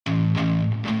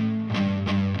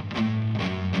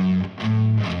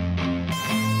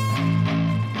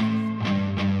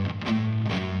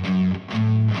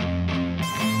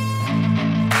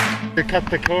cut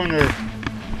the corner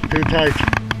too tight.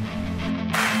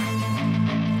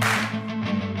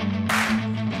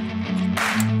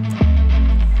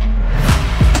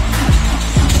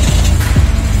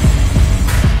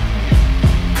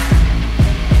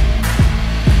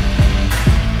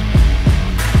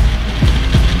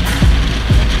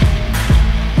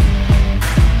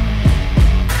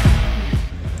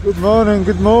 Good morning,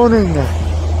 good morning.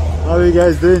 How are you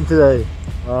guys doing today?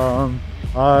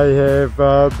 I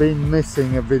have been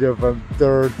missing a bit of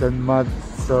dirt and mud,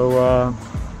 so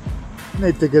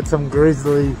need to get some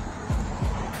grizzly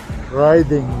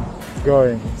riding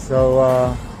going.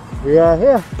 So we are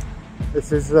here.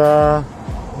 This is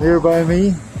nearby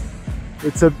me.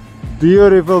 It's a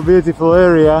beautiful, beautiful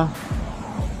area.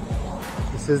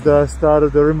 This is the start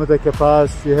of the Rimuteka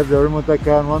Pass. You have the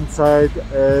Rimuteka on one side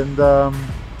and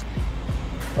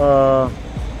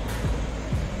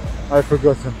I've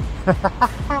forgotten.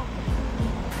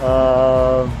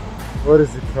 What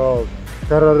is it called?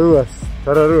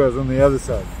 Tararuas on the other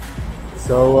side.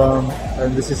 So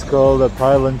and this is called a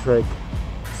pylon trek.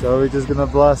 So we're just gonna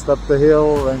blast up the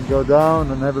hill and go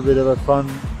down and have a bit of a fun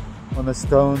on the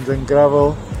stones and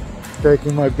gravel,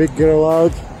 taking my big girl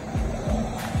out.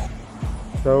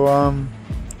 So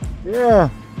yeah,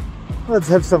 let's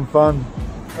have some fun.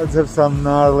 Let's have some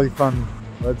gnarly fun.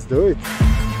 Let's do it.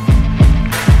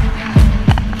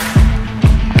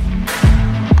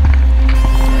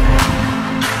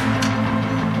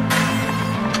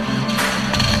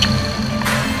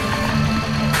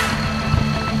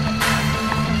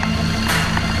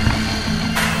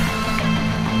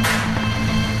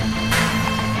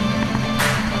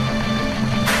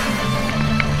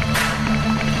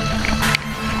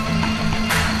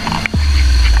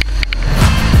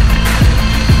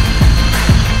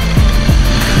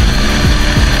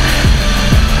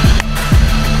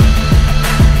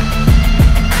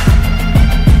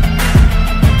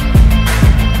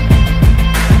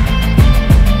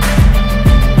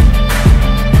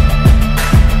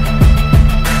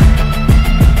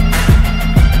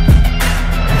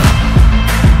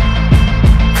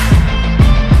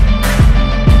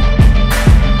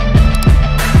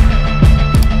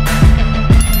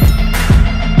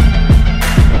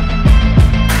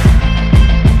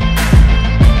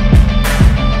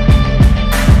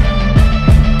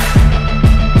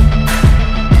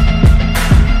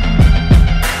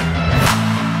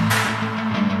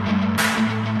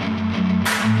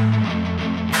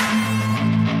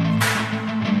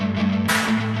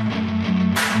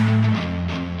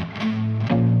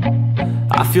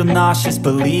 I feel nauseous,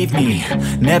 believe me.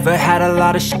 Never had a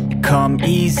lot of shit come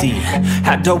easy.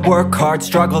 Had to work hard,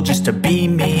 struggle just to be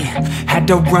me. Had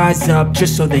to rise up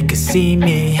just so they could see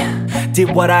me.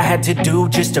 Did what I had to do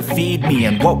just to feed me,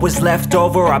 and what was left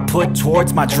over I put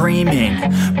towards my dreaming.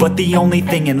 But the only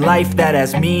thing in life that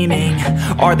has meaning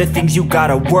are the things you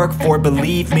gotta work for,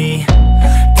 believe me.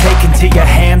 Take into your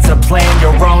hands a plan,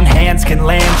 your own hands can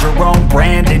land your own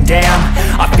brand. And damn,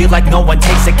 I feel like no one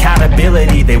takes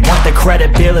accountability. They want the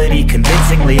credibility,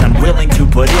 convincingly unwilling to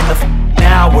put in the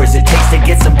hours it takes to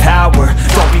get some power.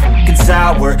 Don't be f***ing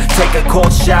sour, take a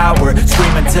cold shower.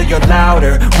 Scream until you're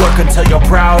louder, work until you're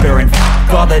prouder. And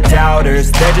f*** all the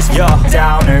doubters, they're just your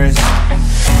downers.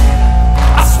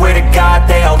 I swear to God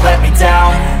they all let me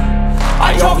down.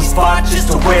 I always fought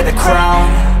just to wear the crown.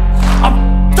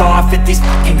 I'm off at these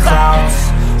fucking clowns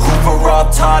who were all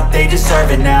taught they deserve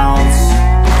an ounce.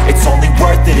 It's only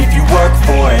worth it if you work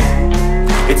for it.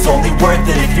 It's only worth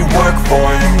it if you work for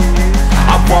it.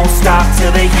 I won't stop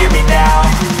till they hear me now.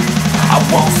 I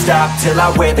won't stop till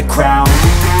I wear the crown.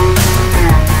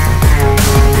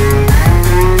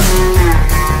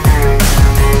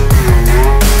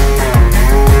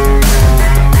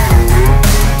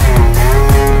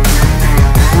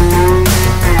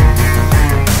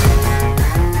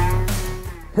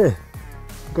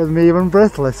 Got me even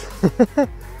breathless.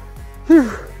 That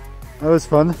was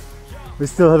fun. We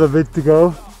still have a bit to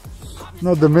go.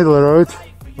 Not the middle road,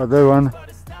 but that one.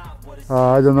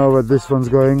 I don't know where this one's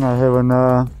going. I haven't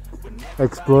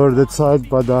explored that side,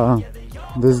 but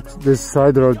this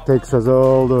side road takes us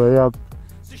all the way up.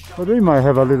 But we might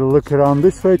have a little look around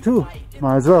this way too.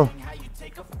 Might as well.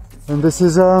 And this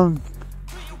is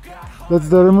that's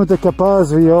the Rimuteka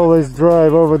Pass. We always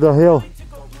drive over the hill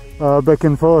back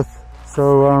and forth.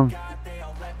 So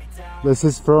this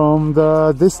is from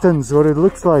the distance what it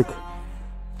looks like.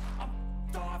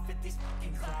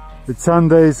 It's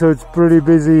Sunday, so it's pretty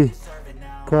busy.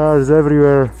 Cars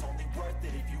everywhere.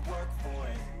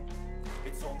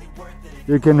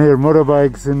 You can hear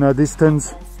motorbikes in the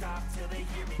distance.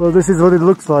 Well, this is what it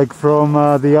looks like from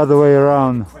the other way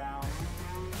around.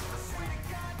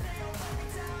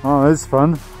 noise,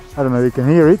 fun. I don't know if you can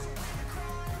hear it.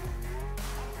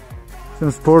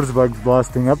 Some sports bugs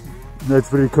blasting up. That's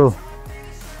pretty cool.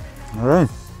 Alright.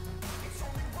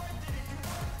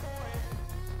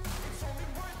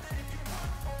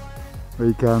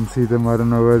 We can't see them, I don't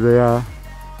know where they are.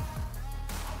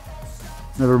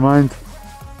 Never mind.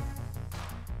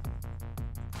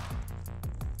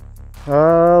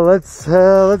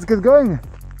 Let's get going.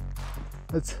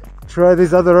 Let's try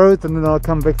this other route and then I'll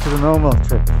come back to the normal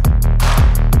trip.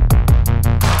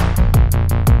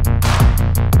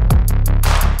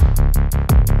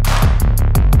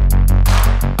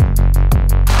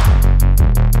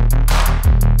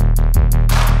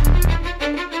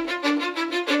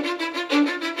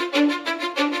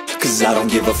 Cause I don't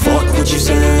give a fuck what you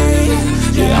say.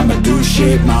 Yeah, I'ma do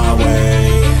shit my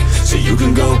way. So you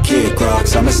can go kick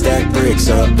rocks, I'ma stack bricks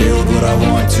up, build what I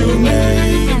want to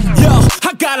make. Yo,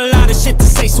 I got a lot of shit to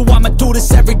say, so I'ma do this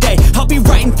every day. I'll be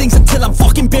writing things until I'm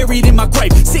fucking buried in my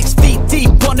grave. 6 feet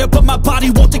deep under, but my body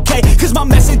won't decay. Cause my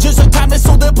messages are timeless,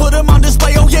 so they'll put them on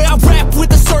display. Oh yeah, I rap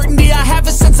with a certainty, I have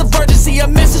a sense of urgency. A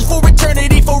message for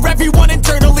eternity, for everyone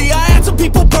internally. I had some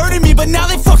people burning me, but now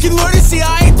they fucking learn to see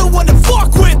I ain't the one to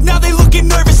fuck with, now they looking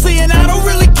nervously. And I don't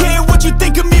really care what you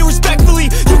think of me respectfully.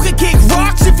 You can kick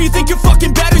rocks if you think you're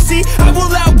fucking better, see. I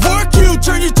will outwork you,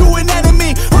 turn you to an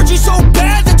enemy. Hurt you so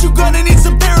bad that you're gonna need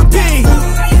some therapy.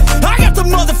 I got the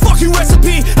motherfucking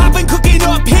recipe. I've been cooking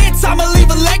up hits, I'ma leave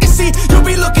a legacy. You'll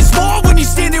be looking small when you're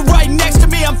standing right next to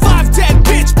me. I'm 5'10",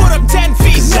 bitch, but I'm 10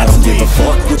 feet. Cause I don't give a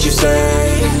fuck what you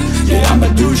say. Yeah, I'ma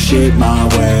do shit my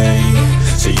way.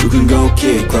 So you can go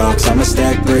kick rocks, I'ma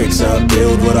stack bricks up,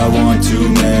 build what I want to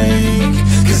make.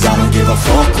 Cause I don't give a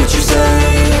fuck what you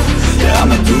say. Yeah,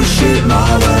 I'ma do shit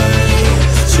my way.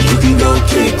 So you can go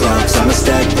kick rocks, I'ma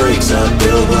stack bricks up,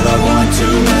 build what I want to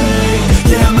make.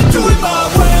 Yeah, I'ma do it my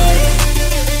way.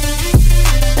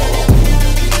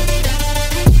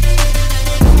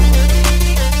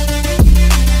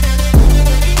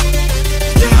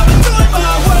 Yeah, I'ma do it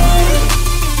my way.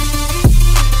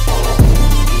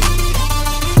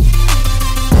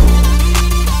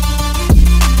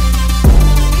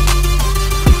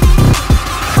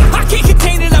 I can't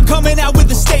contain it, I'm coming out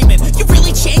with a statement. You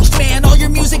really changed, man, all your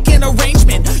music and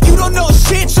arrangement. You don't know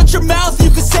shit, shut your mouth, you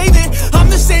can save it. I'm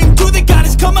the same dude that got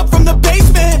his come up from the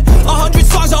basement. 100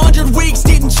 songs, 100 weeks,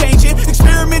 didn't change it.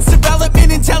 Experiments,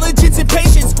 development, intelligence, and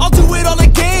patience. I'll do it all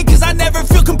again, cause I never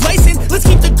feel complacent. Let's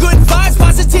keep the good vibes,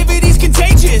 positivity's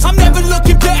contagious. I'm never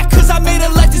looking back, cause I made a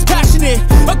life that's passionate.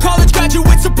 A college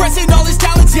graduate suppressing all his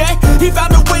talents, yeah. He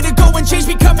found a way to go and change,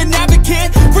 become an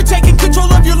advocate. For taking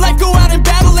control of your life, go out and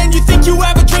battle. And you think you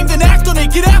have a dream, then act on it.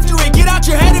 Get after it, get out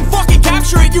your head and fucking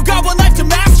capture it. You got one life to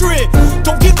master it.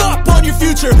 Don't give up on your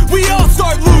future, we all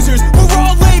start losers. We're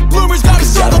all late bloomers, gotta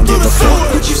start through the sewer.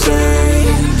 I don't give a fuck what you say.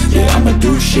 Yeah, I'ma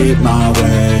do shit my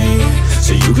way.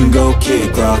 So you can go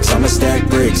kick rocks, I'ma stack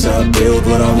bricks up, build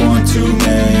what I want to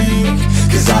make.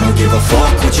 Cause I don't give a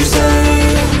fuck what you say.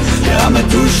 Yeah, I'ma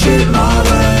do shit my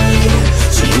way.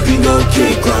 So you can go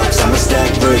kick rocks, I'ma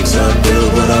stack bricks up,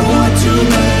 build what I want to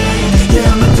make.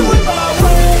 Yeah, I'ma do it my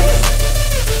way.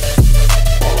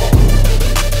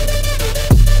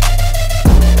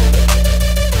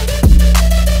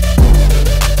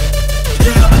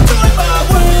 Yeah, I'ma do it my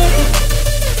way.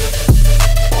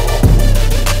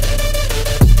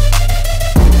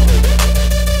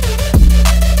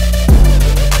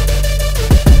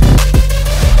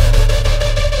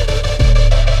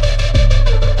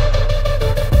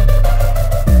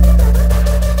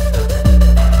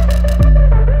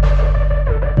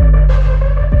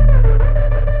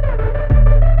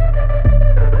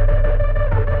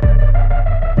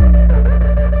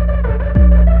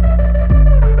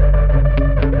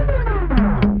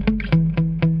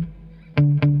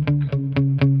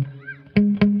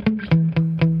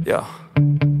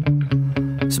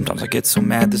 Sometimes I get so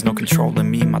mad, there's no controlling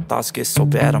me. My thoughts get so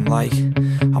bad, I'm like,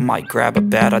 I might grab a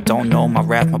bat, I don't know. My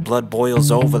wrath, my blood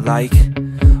boils over like,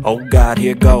 oh God,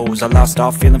 here goes. I lost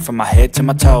all feeling from my head to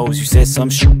my toes. You said some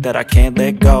shit that I can't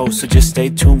let go, so just stay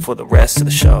tuned for the rest of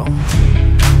the show.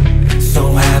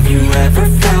 So have you ever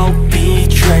felt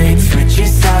betrayed?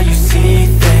 Switches how you see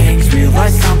things,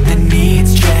 realize something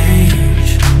needs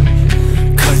change.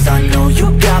 Cause I know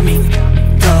you got me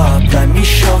f***ed up, let me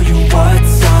show you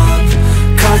what's up.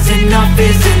 Cause enough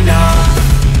is enough.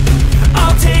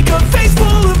 I'll take a face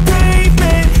full of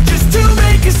pavement just to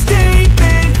make a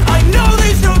statement. I know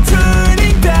there's no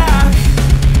turning back.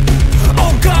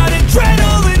 Oh God,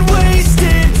 adrenaline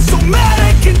wasted, so mad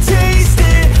I can taste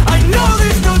it. I know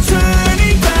there's no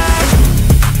turning back.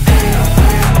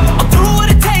 I'll do what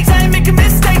it takes, I ain't making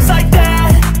mistakes like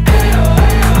that.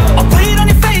 I'll bleed on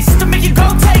your face to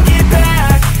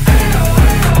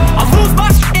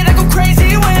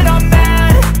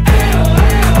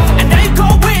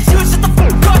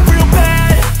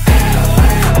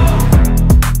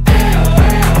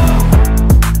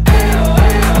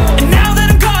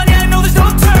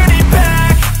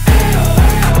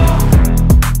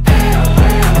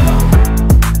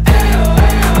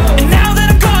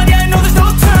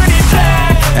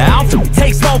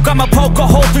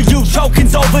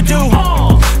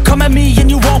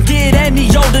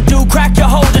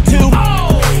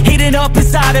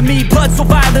inside of me, blood so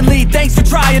violently, thanks for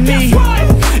trying me.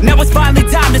 Now it's finally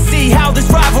time to see how this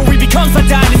rivalry becomes a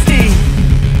dynasty.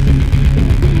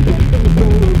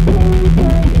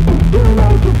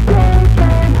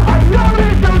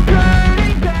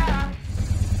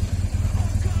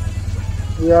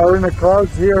 We are in the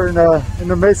clouds here in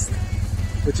the mist,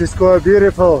 which is quite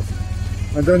beautiful.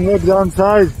 And then look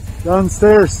downstairs,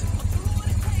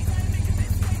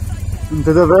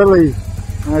 into the valley.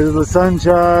 Nice little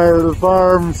sunshine, little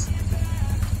farms.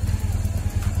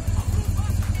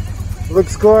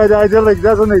 Looks quite idyllic,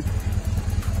 doesn't it?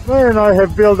 Man, I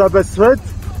have built up a sweat.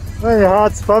 My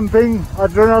heart's pumping,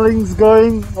 adrenaline's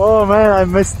going. Oh man, I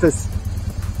missed this.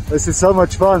 This is so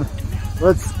much fun.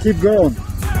 Let's keep going.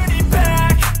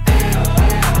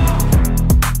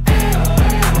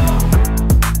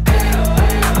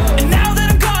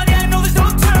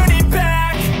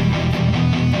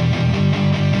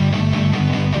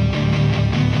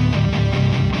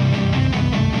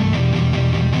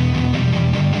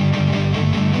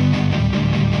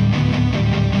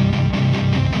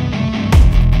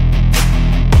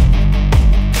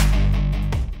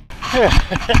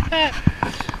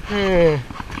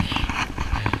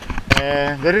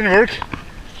 That didn't work.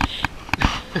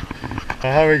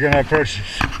 How are we gonna approach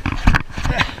this?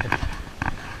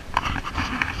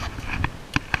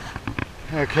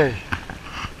 Okay.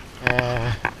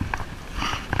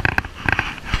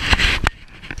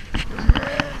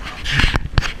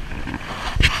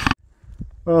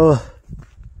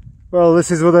 Well,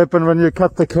 this is what happens when you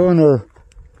cut the corner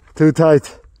too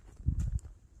tight.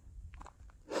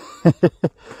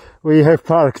 We have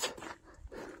parked.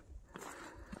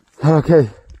 Okay,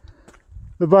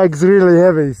 the bike's really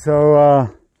heavy, so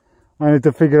I need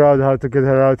to figure out how to get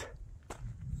her out.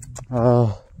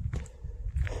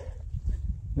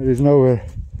 There is nowhere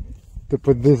to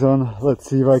put this on. Let's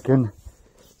see if I can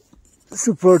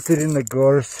support it in the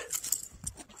gorse.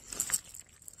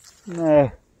 Nah.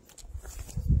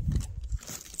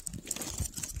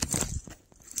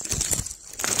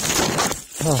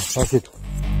 Oh, fuck it.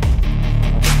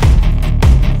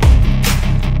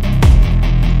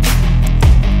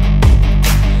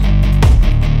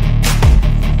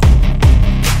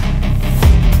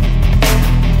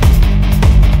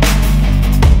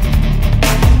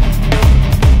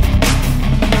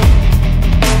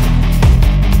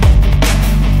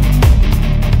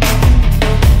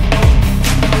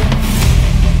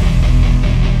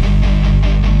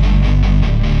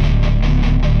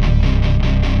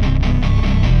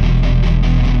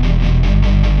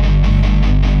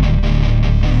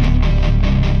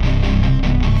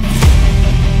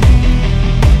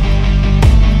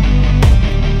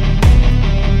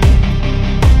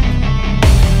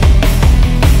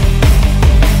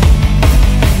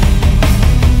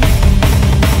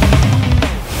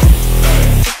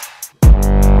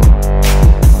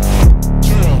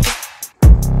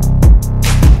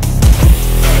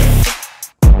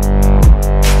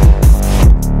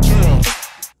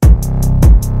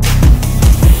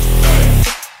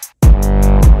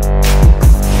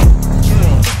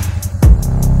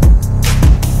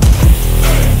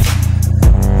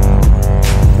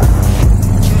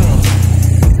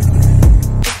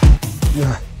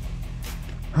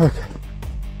 Okay,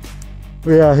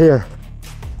 we are here,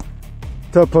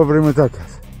 top of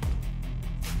Rimutakas.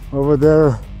 Over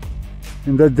there,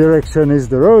 in that direction is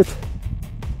the road,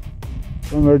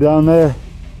 somewhere down there,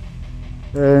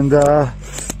 and down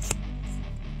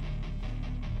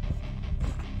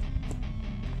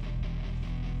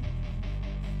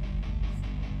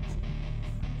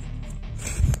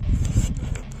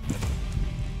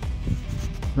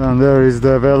there is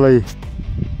the valley.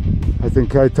 I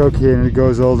think Kaitoki, and it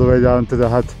goes all the way down to the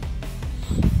hut.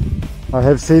 I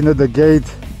have seen that the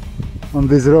gate on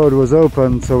this road was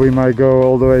open, so we might go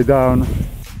all the way down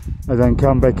and then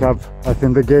come back up. I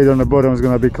think the gate on the bottom is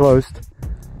gonna be closed,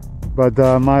 but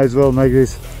might as well make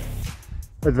this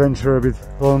adventure a bit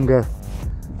longer.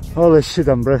 Holy shit,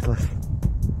 I'm breathless.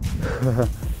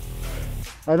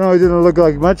 I know it didn't look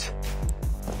like much,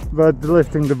 but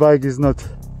lifting the bike is not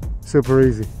super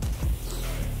easy.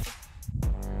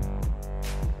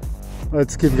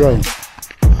 Let's keep going.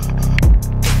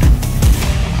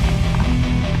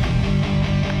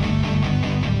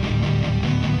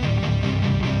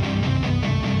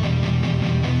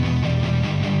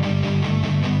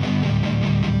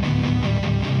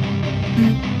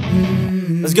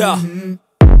 Let's go.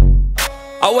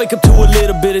 I wake up to a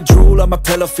little bit of drool on my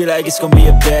pillow, feel like it's gonna be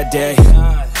a bad day.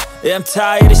 Yeah, I'm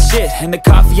tired of shit, and the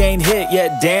coffee ain't hit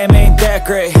yet, damn ain't that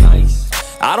great.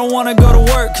 I don't wanna go to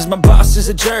work cause my boss is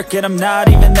a jerk and I'm not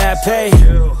even that paid.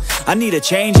 I need a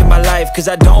change in my life cause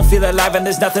I don't feel alive and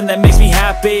there's nothing that makes me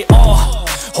happy.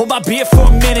 Hold my beer for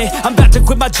a minute, I'm about to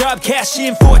quit my job, cash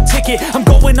in for a ticket. I'm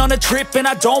going on a trip and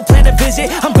I don't plan to visit.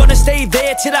 I'm gonna stay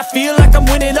there till I feel like I'm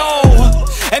winning,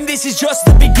 and this is just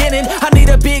the beginning. I need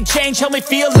a big change, help me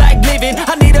feel like living.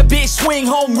 I need a big swing,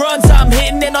 home runs I'm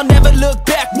hitting, and I'll never look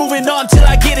back, moving on till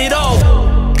I get it all.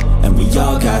 And we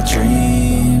all got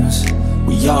dreams,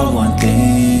 we all want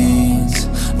things,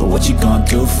 but what you gonna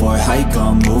do for it? How you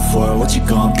gonna move for it? What you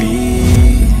gonna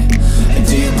be? And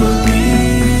do you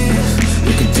believe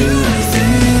you can do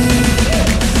anything?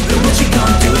 But what you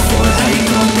gonna do for it? How you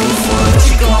gonna move for it? What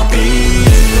you gonna be?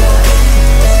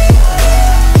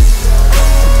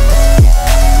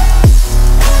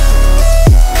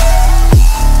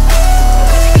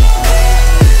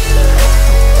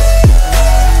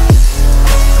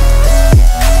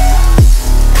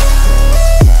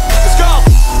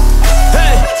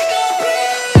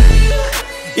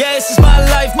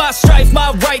 My strife,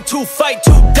 my right to fight,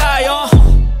 to die on.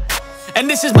 And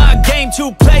this is my game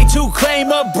to play, to claim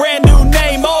a brand new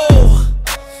name,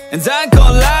 And I ain't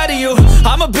gonna lie to you,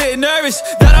 I'm a bit nervous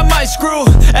that I might screw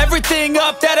everything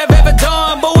up that I've ever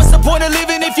done. But what's the point of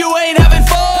living if you ain't having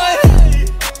fun?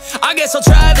 I guess I'll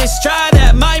try this, try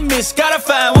that, might miss, gotta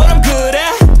find what I'm good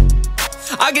at.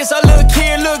 I guess I look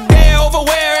here, look there, over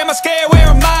where am I scared, where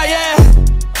am I at?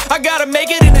 I gotta make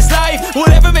it in this life,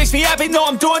 whatever makes me happy, know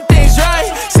I'm doing things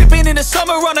right. Sipping in the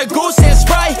summer on a goose and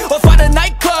Sprite, or find a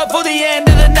nightclub for the end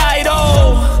of the night,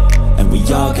 And we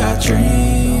all got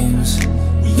dreams,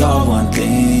 we all want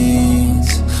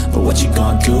things, but what you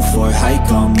gonna do for it? How you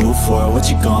gonna move for it? What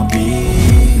you gonna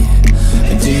be?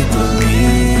 And do you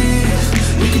believe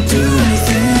you can do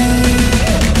anything?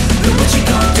 But what you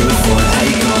gonna do for it? How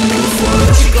you gonna move for it?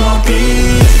 What you gonna be?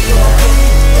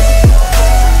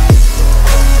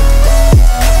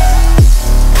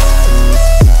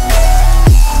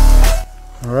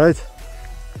 Alright,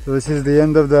 so this is the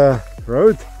end of the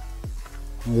road.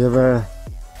 We have a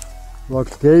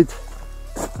locked gate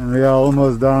and we are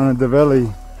almost down at the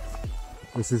valley.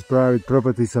 This is private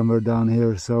property somewhere down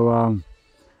here, so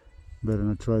better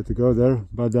not try to go there.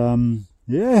 But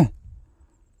yeah,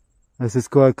 this is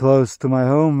quite close to my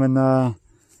home, and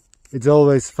it's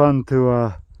always fun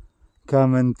to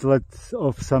come and let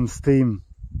off some steam.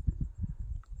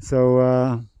 So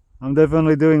I'm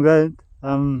definitely doing that.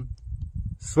 I'm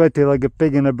sweaty like a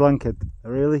pig in a blanket,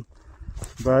 really,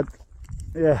 but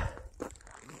yeah,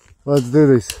 let's do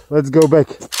this, let's go back.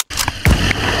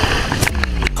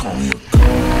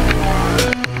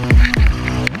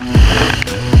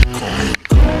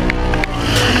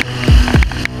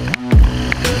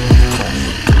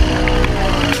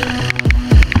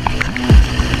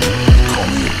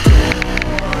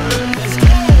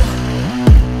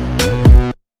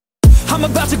 I'm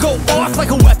about to go off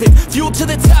like a weapon, fuel to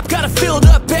the top, got a filled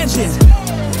up engine.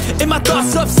 In my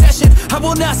thoughts, obsession, I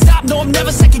will not stop, no, I'm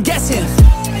never second guessing.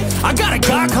 I got a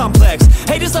God complex,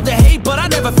 haters love to hate, but I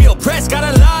never feel pressed. Got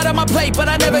a lot on my plate, but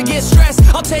I never get stressed.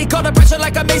 I'll take all the pressure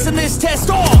like I'm acing this test.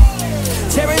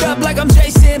 Tear it up like I'm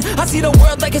Jason. I see the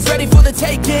world like it's ready for the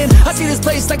taking. I see this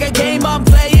place like a game I'm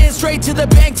playing. Straight to the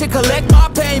bank to collect my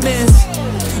payments.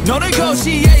 No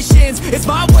negotiations, it's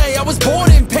my way, I was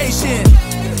born impatient.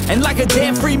 And like a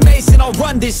damn Freemason, I'll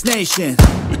run this nation.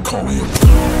 They call me a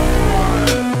god.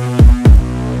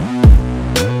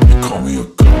 They call me a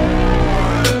god.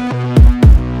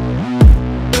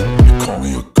 They call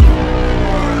me a god.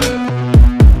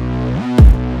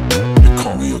 They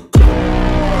call me a god.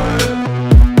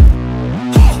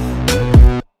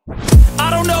 I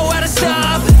don't know how to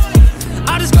stop,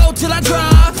 I just go till I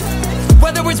drop.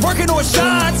 Whether it's working or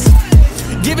shots,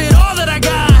 give it all that I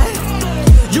got.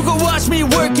 You can watch me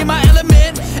work in my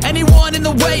element. Anyone in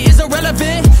the way is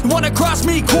irrelevant. You wanna cross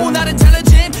me, cool, not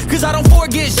intelligent, cause I don't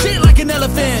forget shit like an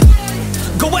elephant.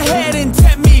 Go ahead and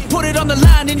tempt me, put it on the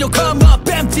line and you'll come up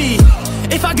empty.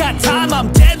 If I got time, I'm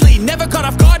deadly, never caught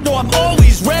off guard, no, I'm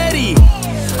always ready.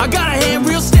 I got a hand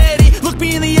real steady, look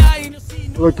me in the eye and you'll see.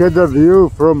 Look at the view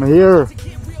from here.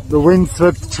 The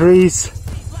windswept trees,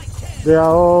 they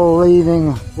are all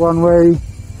leaning one way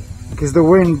because the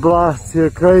wind blasts here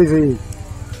crazy.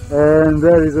 And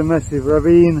there is a massive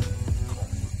ravine.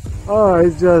 Oh,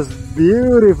 it's just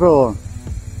beautiful.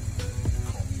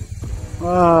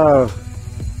 Wow.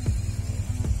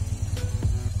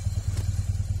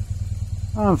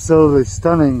 Absolutely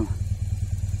stunning.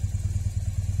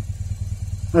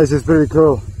 This is pretty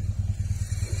cool.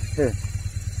 Yeah.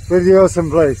 Pretty awesome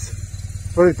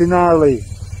place. Pretty gnarly.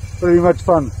 Pretty much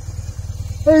fun.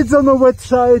 It's on the wet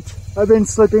side. I've been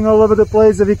slipping all over the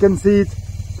place if you can see it.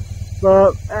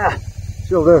 but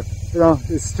she'll do. You know,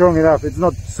 it's strong enough. It's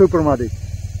not super muddy.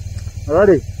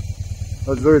 Alrighty,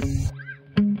 let's do it.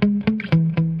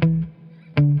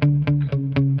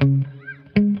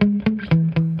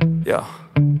 Yeah.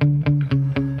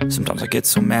 Sometimes I get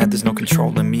so mad, there's no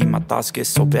controlling me. My thoughts get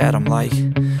so bad, I'm like,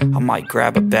 I might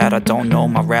grab a bat, I don't know.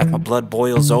 My wrath, my blood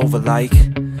boils over like,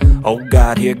 oh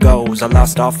God, here goes. I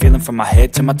lost all feeling from my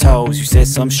head to my toes. You said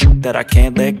some shit that I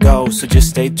can't let go, so just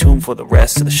stay tuned for the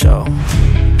rest of the show.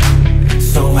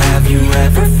 So have you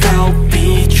ever felt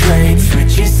betrayed?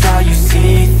 Switches how you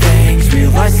see things,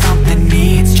 realize something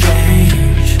needs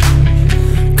change.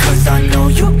 Cause I know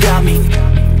you got me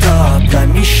f***ed up, let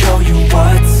me show you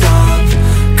what's up.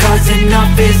 Cause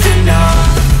enough is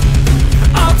enough.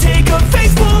 I'll take a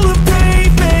face full of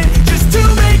pavement just to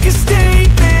make a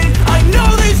statement. I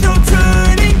know there's no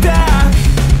turning back.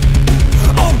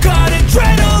 Oh God,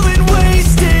 adrenaline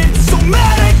wasted, so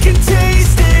mad I can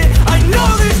taste it. I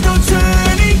know there's no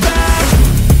turning back.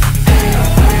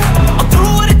 I'll do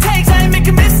what it takes, I ain't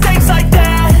making mistakes like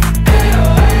that.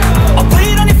 I'll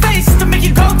bleed on your face to make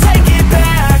you go take it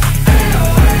back.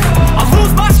 I'll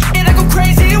lose my shit, I go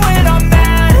crazy when I'm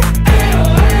mad.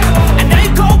 And now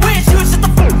you go wish you would shut the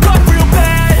fuck up real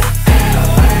bad.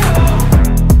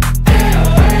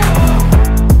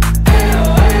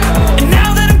 And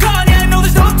now that I'm gone, yeah, I know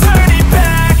there's no turning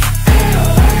back.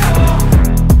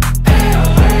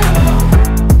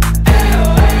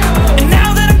 And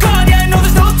now that I'm gone, yeah, I know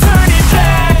there's no turning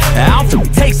back. I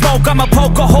don't take smoke, I'ma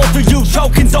poke a hole through you,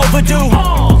 choking's overdue.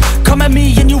 Come at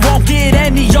me and you won't get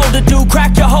any older, dude.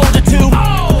 Crack your holder too.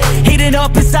 Heating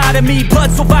up inside of me,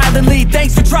 blood so violently,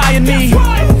 thanks for trying me.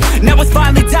 Now it's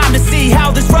finally time to see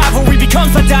how this rivalry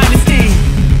becomes a dynasty.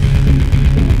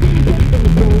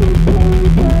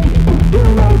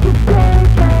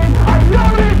 I know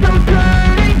there's no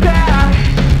turning back.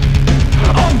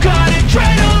 Oh God,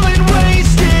 adrenaline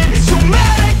wasted, so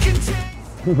mad I can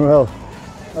take. Well,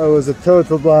 that was a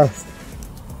total blast.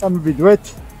 I'm a bit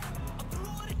wet,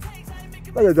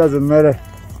 but it doesn't matter.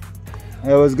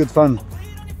 It was good fun.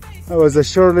 It was a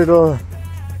short little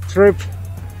trip,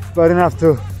 but enough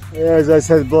to, as I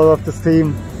said, blow off the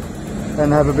steam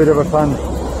and have a bit of a fun.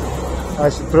 I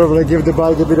should probably give the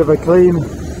bike a bit of a clean.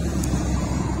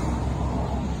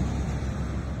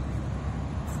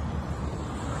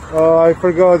 Oh, I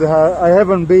forgot, I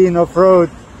haven't been off-road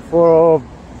for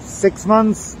 6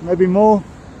 months, maybe more.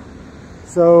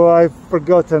 So I've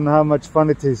forgotten how much fun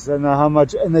it is and how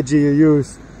much energy you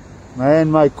use. Man,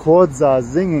 my quads are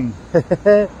zinging.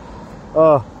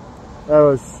 Oh, that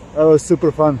was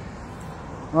super fun.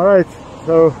 Alright,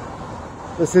 so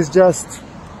this is just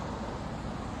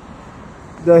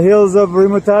the hills of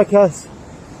Rimutakas.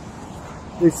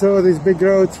 We saw this big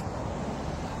road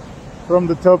from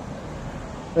the top,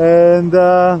 and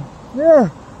yeah,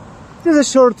 just a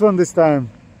short one this time.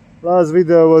 Last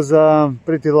video was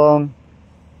pretty long,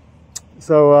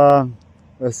 so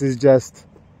this is just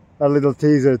a little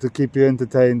teaser to keep you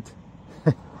entertained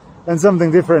and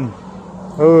something different.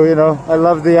 Oh, you know, I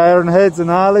love the Ironheads and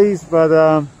Harleys, but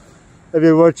if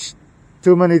you watch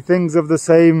too many things of the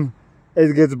same,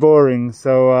 it gets boring.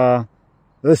 So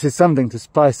this is something to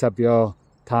spice up your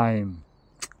time.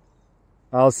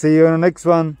 I'll see you in the next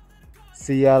one.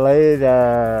 See ya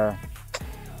later.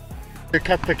 You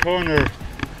cut the corner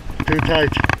too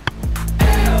tight.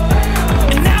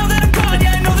 And now that I'm gone,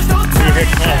 yeah, I know there's no turning.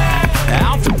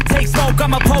 I'll take smoke,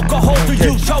 I'ma poke a hole through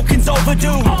you, choking's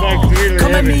overdue.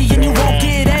 Come at me and you won't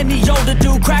get any older,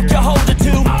 dude. Crack your holder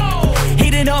too.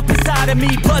 Heating up inside of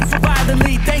me, blood so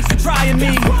violently, thanks for trying me.